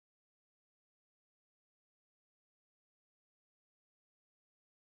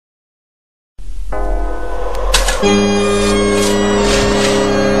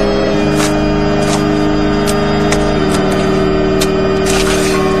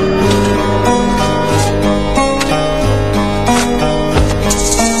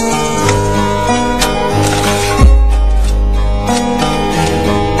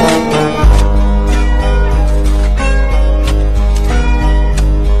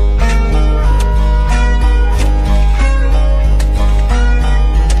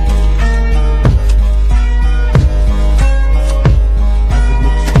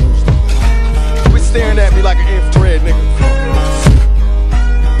Staring at me like an infrared nigga.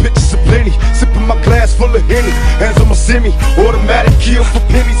 Pictures of plenty, sipping my glass full of Henny. Hands on my semi, automatic kill for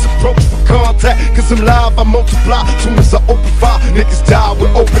pennies. Approach for contact, cause I'm live, I multiply. Soon as I open fire, niggas die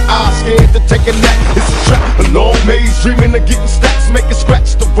with open eyes. Scared to take a nap, it's a trap. A long maze, dreaming of getting stacks. Making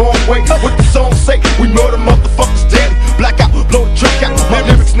scratch the wrong way. What the song say? We murder motherfuckers dead. Blackout, blow the trick out. My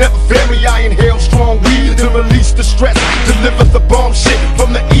lyrics never fail me. I inhale strong weed to release the stress. Deliver the bomb shit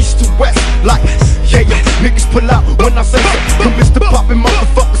from the east to west. Like yeah, niggas pull out when I say so. From Mr. Poppin',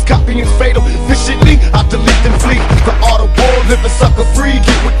 motherfuckers copying fatal. Efficiently, I delete and flee. The art of war, living sucker free.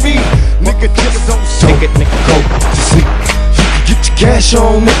 Get with me, nigga, just don't take it, nigga, go to sleep. You can get your cash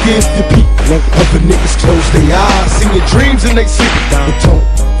on, nigga, if you peep. Other niggas close their eyes, see your dreams and they sleep. But don't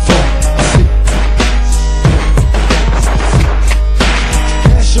fall asleep.